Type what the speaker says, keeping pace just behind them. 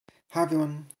Hi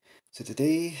everyone. So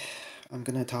today I'm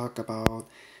gonna talk about,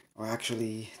 or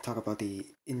actually talk about the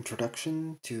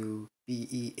introduction to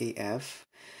BEAF,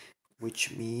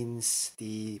 which means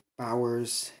the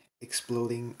Bowers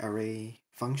exploding array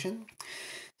function.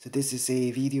 So this is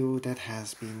a video that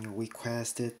has been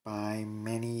requested by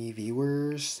many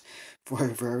viewers for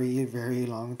a very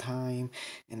long time,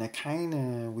 and I kind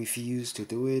of refuse to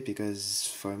do it because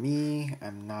for me,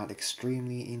 I'm not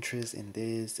extremely interested in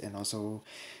this, and also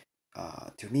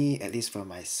to me, at least for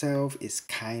myself, it's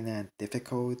kind of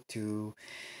difficult to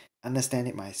understand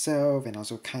it myself and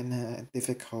also kind of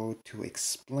difficult to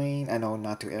explain. I know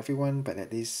not to everyone, but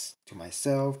at least to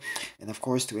myself. And of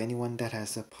course, to anyone that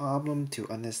has a problem to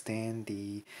understand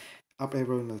the up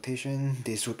arrow notation,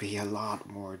 this would be a lot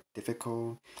more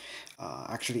difficult,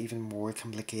 actually even more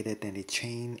complicated than the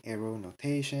chain arrow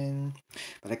notation.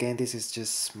 But again, this is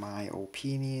just my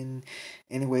opinion.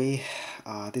 Anyway,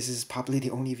 this is probably the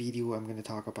only video I'm going to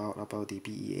talk about the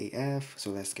BEAF,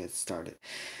 so let's get started.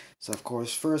 So of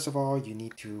course, first of all, you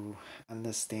need to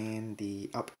understand the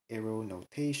up arrow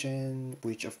notation,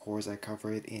 which of course I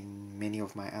covered in many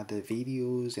of my other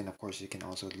videos, and of course you can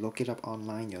also look it up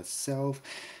online yourself.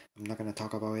 I'm not going to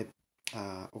talk about it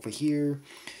over here.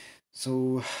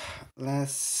 So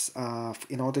let's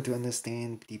in order to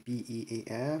understand the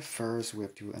BEAF, first we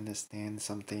have to understand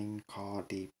something called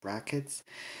the brackets.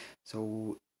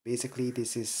 So basically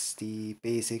this is the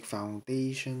basic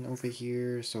foundation over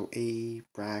here. So A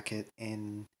bracket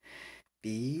and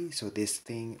B. So this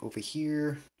thing over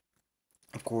here,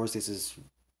 of course, this is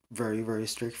very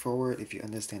straightforward. If you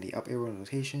understand the up arrow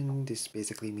notation, this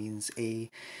basically means A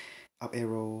up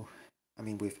arrow, I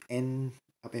mean with N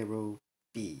up arrow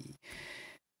B.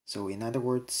 So in other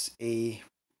words, A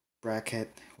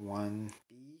bracket 1b,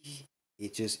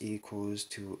 it just equals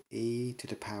to a to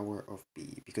the power of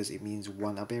b because it means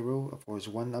one up arrow. Of course,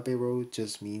 one up arrow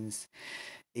just means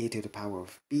a to the power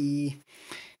of b.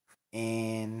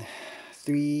 And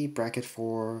 3 bracket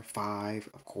 4 5,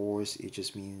 of course it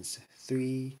just means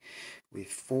 3 with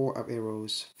 4 up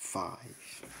arrows 5.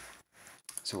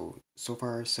 So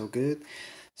far so good.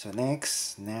 So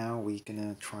next, now we're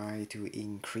gonna try to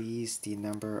increase the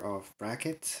number of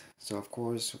brackets. So of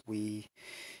course we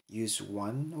use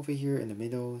 1 over here in the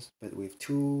middle, but with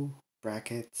 2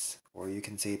 brackets, or you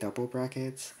can say double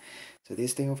brackets. So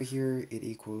this thing over here, it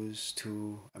equals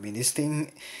to, I mean this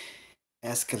thing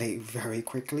escalate very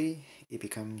quickly. It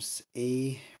becomes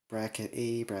A bracket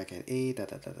A da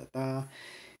da da da da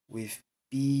with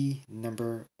B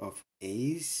number of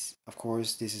A's. Of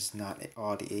course, this is not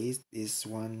all the A's. This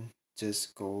one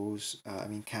just goes,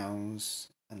 counts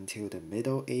until the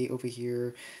middle A over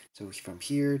here. So from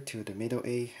here to the middle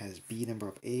A has B number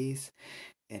of A's.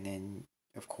 And then,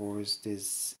 of course,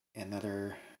 there's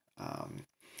another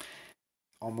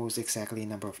almost exactly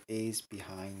number of A's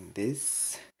behind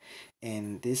this.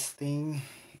 And this thing,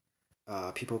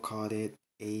 people called it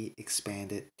A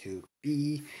expanded to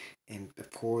B, and of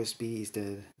course B is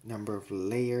the number of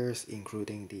layers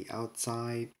including the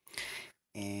outside,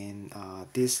 and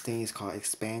this thing is called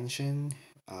expansion.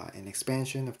 And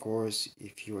expansion, of course,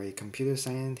 if you're a computer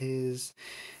scientist,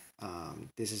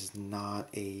 this is not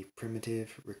a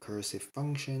primitive recursive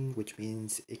function, which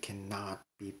means it cannot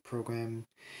be programmed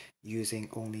using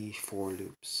only for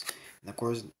loops. And of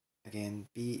course, again,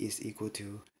 b is equal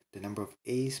to the number of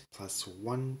a's plus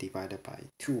 1 divided by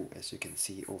 2, as you can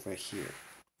see over here.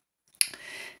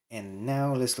 And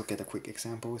now let's look at a quick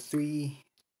example. 3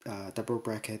 double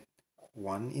bracket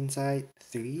 1 inside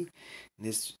 3.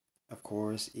 This, of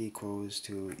course, equals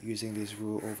to, using this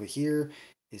rule over here,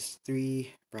 is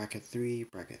 3 bracket 3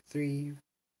 bracket 3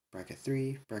 bracket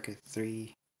 3 bracket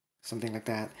 3, something like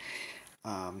that.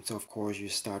 So of course you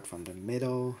start from the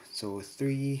middle. So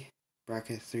 3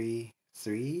 bracket 3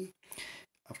 3.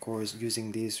 Of course,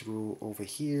 using this rule over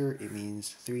here, it means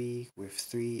 3 with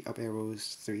 3 up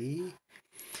arrows 3.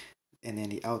 And then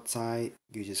the outside,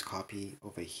 you just copy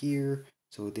over here.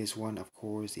 So this one, of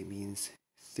course, it means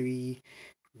 3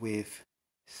 with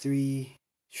 3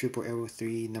 triple arrow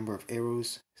 3, number of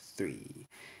arrows 3.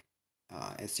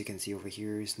 As you can see over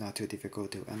here, it's not too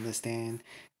difficult to understand.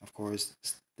 Of course,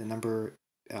 the number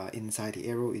inside the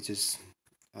arrow is just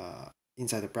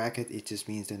inside the bracket, it just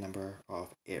means the number of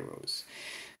arrows.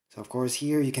 So of course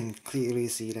here you can clearly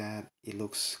see that it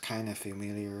looks kind of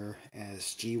familiar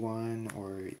as G1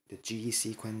 or the G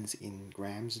sequence in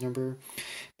Graham's number.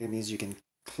 That means you can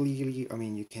clearly,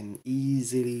 you can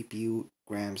easily build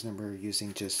Graham's number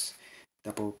using just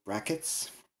double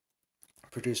brackets.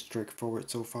 Pretty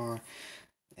straightforward so far.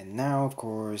 And now, of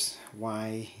course,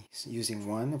 why using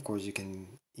 1? Of course, you can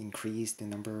increase the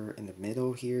number in the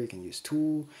middle here. You can use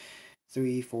 2,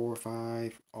 3, 4,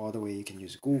 5, all the way. You can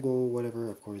use Google,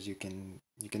 whatever. Of course, you're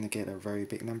gonna get a very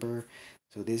big number.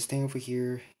 So this thing over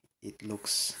here, it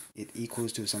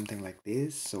equals to something like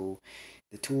this. So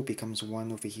the 2 becomes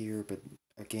 1 over here, but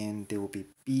again, there will be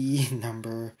B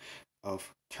number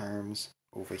of terms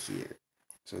over here.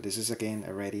 So this is again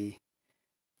already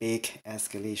big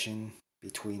escalation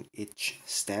between each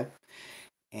step.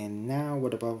 And now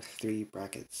what about 3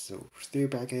 brackets? So 3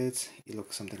 brackets, it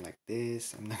looks something like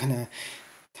this. I'm not gonna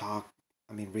talk,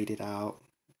 read it out.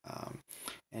 Um,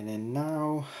 and then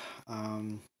now,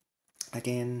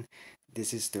 again,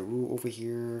 this is the rule over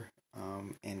here.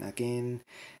 And again,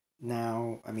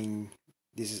 now,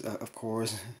 this is, of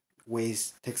course,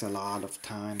 takes a lot of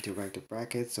time to write the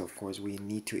brackets. So, of course, we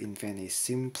need to invent a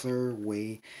simpler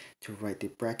way to write the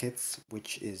brackets,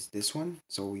 which is this one.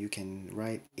 So you can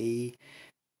write A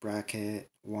bracket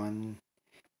 1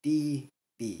 D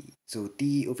B. So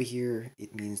D over here,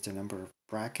 it means the number of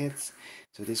brackets.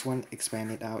 So this one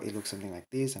expanded out, it looks something like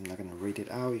this. I'm not going to read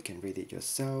it out. You can read it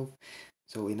yourself.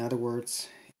 So in other words,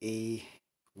 A1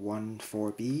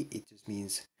 4B, it just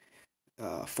means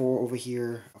 4 over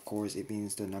here. Of course, it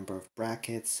means the number of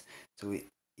brackets. So it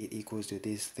equals to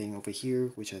this thing over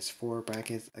here, which has 4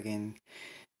 brackets. Again,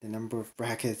 the number of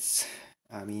brackets,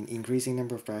 increasing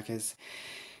number of brackets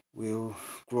will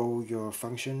grow your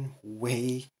function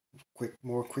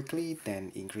more quickly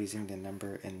than increasing the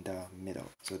number in the middle.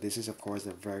 So this is of course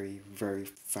a very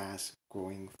fast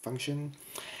growing function.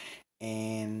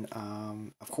 And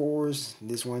of course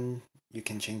this one you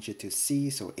can change it to C.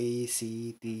 So A,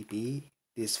 C, D, B,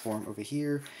 this form over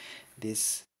here,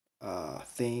 this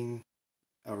thing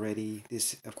already,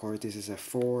 this of course this is a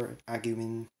 4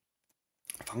 argument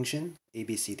function,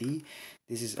 ABCD.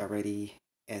 This is already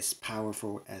as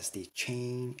powerful as the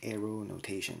chain arrow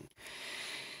notation.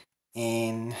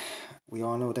 And we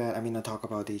all know that, I'll talk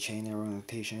about the chain arrow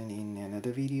notation in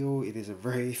another video. It is a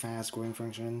very fast growing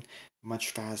function,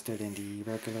 much faster than the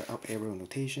regular up arrow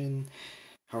notation.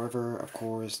 However, of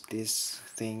course, this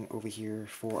thing over here,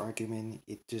 4 argument,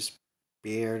 it just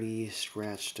barely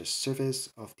scratched the surface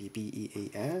of the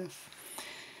BEAF.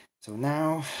 So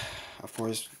now, of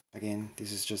course, again,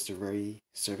 this is just the very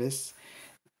surface.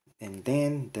 And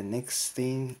then the next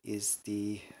thing is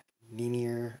the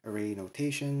linear array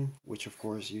notation, which of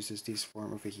course uses this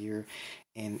form over here.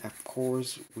 And of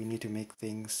course, we need to make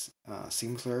things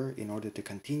simpler in order to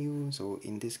continue. So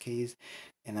in this case,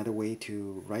 another way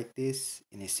to write this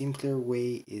in a simpler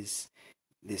way is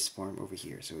this form over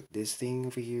here. So this thing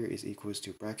over here is equals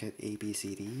to bracket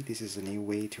ABCD. This is a new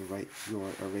way to write your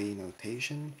array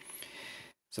notation.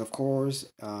 So of course,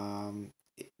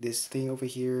 this thing over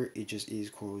here, it just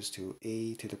equals to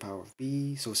A to the power of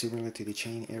B. So similar to the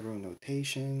chain arrow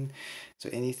notation. So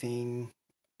anything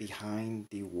behind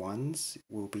the ones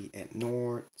will be at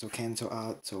NOR. So cancel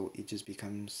out. So it just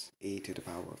becomes A to the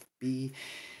power of B.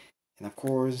 And of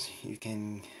course, you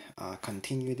can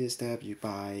continue this step you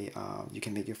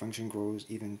can make your function grows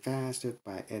even faster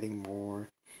by adding more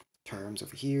terms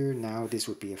over here. Now this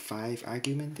would be a 5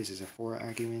 argument. This is a 4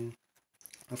 argument.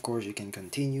 Of course, you can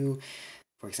continue.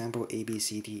 For example, A, B,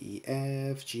 C, D, E,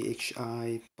 F, G, H,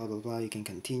 I, blah, blah, blah. You can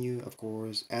continue. Of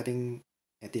course, adding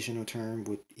additional term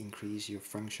would increase your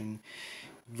function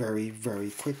very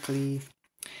quickly.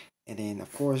 And then,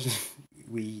 of course,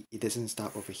 it doesn't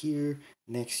stop over here.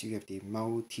 Next, you have the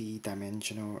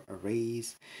multi-dimensional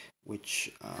arrays,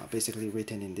 which basically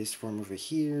written in this form over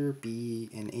here, B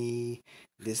and A.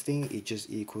 This thing is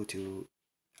just equal to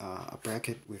a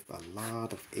bracket with a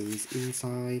lot of A's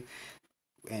inside,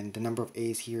 and the number of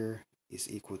A's here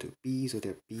is equal to B, so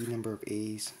there are B number of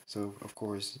A's. So of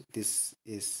course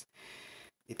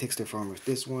it takes the form of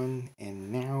this one,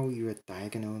 and now you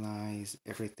diagonalize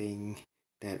everything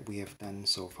that we have done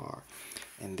so far.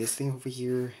 And this thing over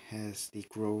here has the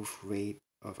growth rate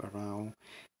of around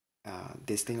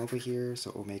this thing over here,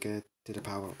 so omega to the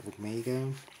power of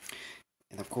omega.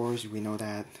 And of course, we know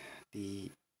that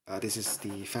this is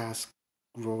the fast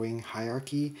growing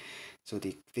hierarchy. So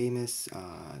the famous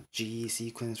G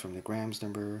sequence from the Grams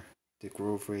number, the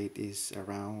growth rate is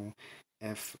around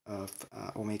f of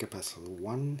omega plus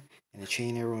 1, and the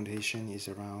chain arrow notation is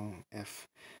around f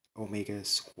omega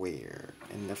squared.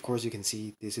 And of course, you can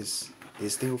see this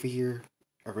thing over here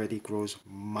already grows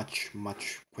much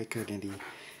quicker than the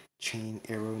chain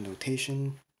arrow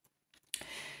notation.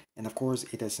 And of course,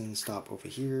 it doesn't stop over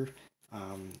here.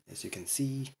 As you can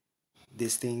see,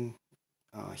 this thing,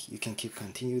 you can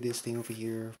continue this thing over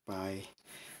here by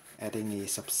adding a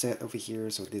subset over here,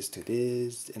 so this to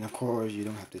this, and of course you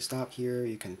don't have to stop here.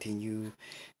 You continue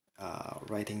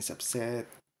writing subset,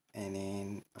 and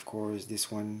then of course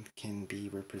this one can be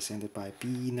represented by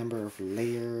b number of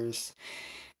layers,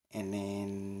 and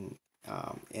then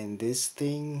in this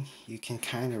thing you can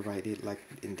kind of write it like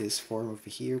in this form over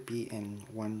here,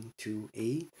 bn1 to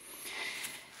a.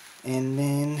 And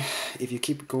then if you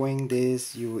keep going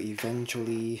this, you will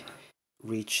eventually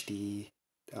reach the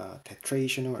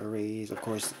tetrational arrays. Of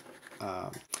course,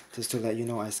 just to let you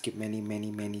know, I skip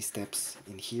many steps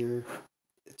in here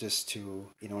just to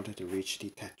in order to reach the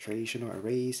tetrational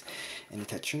arrays. And the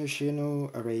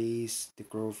tetrational arrays, the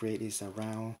growth rate is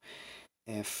around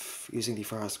f, using the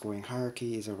fast growing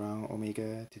hierarchy, is around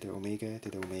omega to the omega to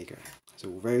the omega.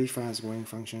 So very fast growing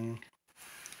function.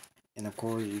 And of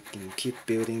course you can keep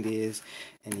building this,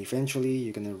 and eventually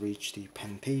you're gonna reach the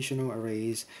pentational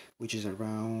arrays, which is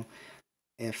around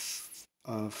f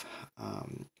of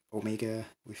omega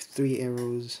with 3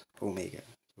 arrows omega.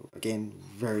 So again,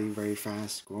 very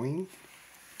fast growing.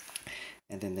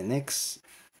 And then the next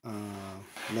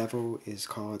level is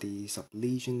called the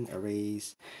sublesion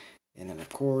arrays, and then of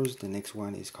course the next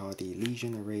one is called the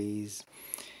lesion arrays.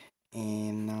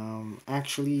 And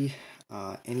actually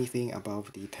anything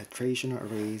above the tetrational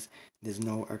arrays, there's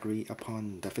no agreed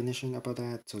upon definition about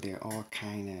that, so they're all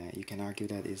kind of, you can argue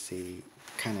that is a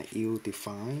kind of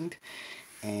ill-defined.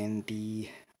 And the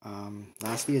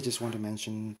lastly, I just want to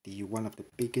mention the one of the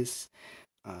biggest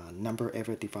number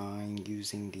ever defined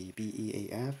using the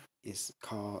BEAF is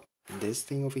called this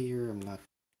thing over here. I'm not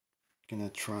gonna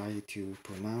try to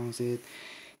pronounce it.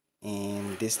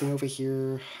 And this thing over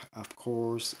here, of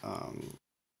course,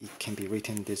 it can be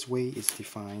written this way. It's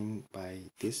defined by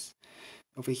this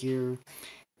over here.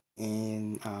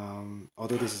 And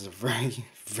although this is a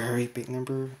very big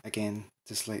number, again,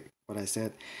 just like what I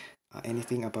said,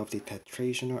 anything above the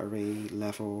tetrational array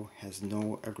level has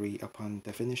no agreed upon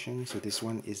definition. So this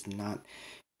one is not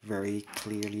very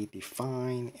clearly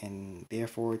defined, and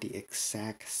therefore the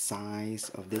exact size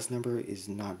of this number is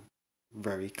not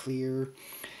very clear.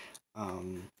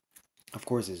 Of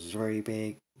course, it's very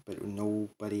big, but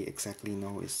nobody exactly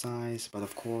know its size. But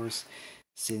of course,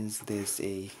 since there's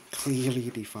a clearly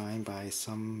defined by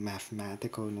some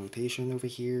mathematical notation over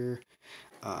here,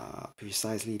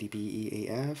 precisely the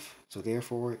BEAF, so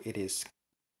therefore it is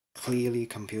clearly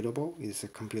computable. It's a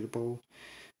computable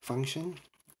function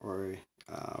or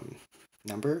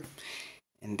number,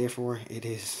 and therefore it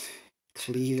is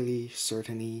clearly,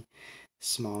 certainly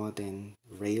smaller than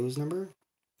Rayleigh number,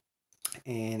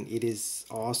 and it is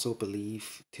also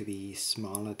believed to be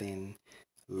smaller than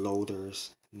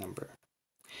Loader's number.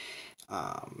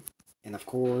 And of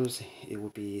course, it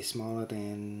would be smaller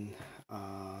than,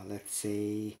 let's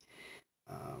say,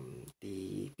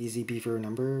 the busy beaver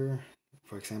number.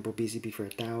 For example, busy beaver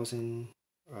 1000.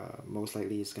 Most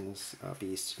likely it's gonna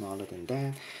be smaller than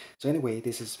that. So anyway,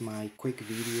 this is my quick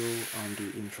video on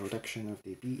the introduction of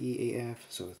the BEAF.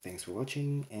 So thanks for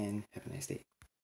watching and have a nice day.